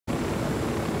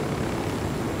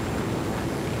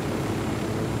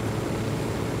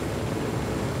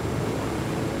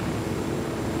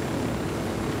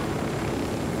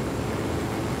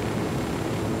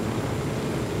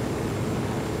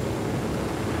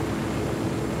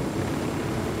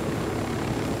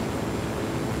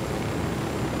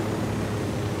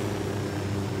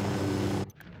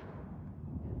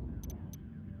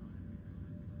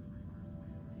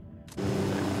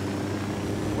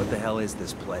hell is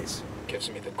this place?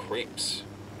 Gives me the creeps.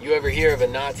 You ever hear of a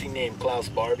Nazi named Klaus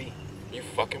Barbie? You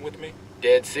fucking with me?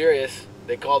 Dead serious.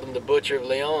 They called him the Butcher of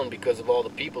Leon because of all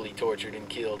the people he tortured and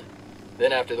killed.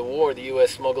 Then after the war, the U.S.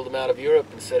 smuggled him out of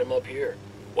Europe and set him up here.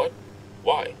 What?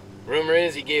 Why? Rumor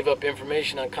is he gave up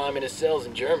information on communist cells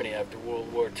in Germany after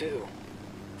World War II.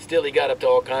 Still, he got up to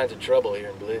all kinds of trouble here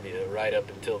in Bolivia, right up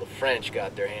until the French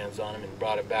got their hands on him and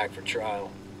brought him back for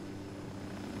trial.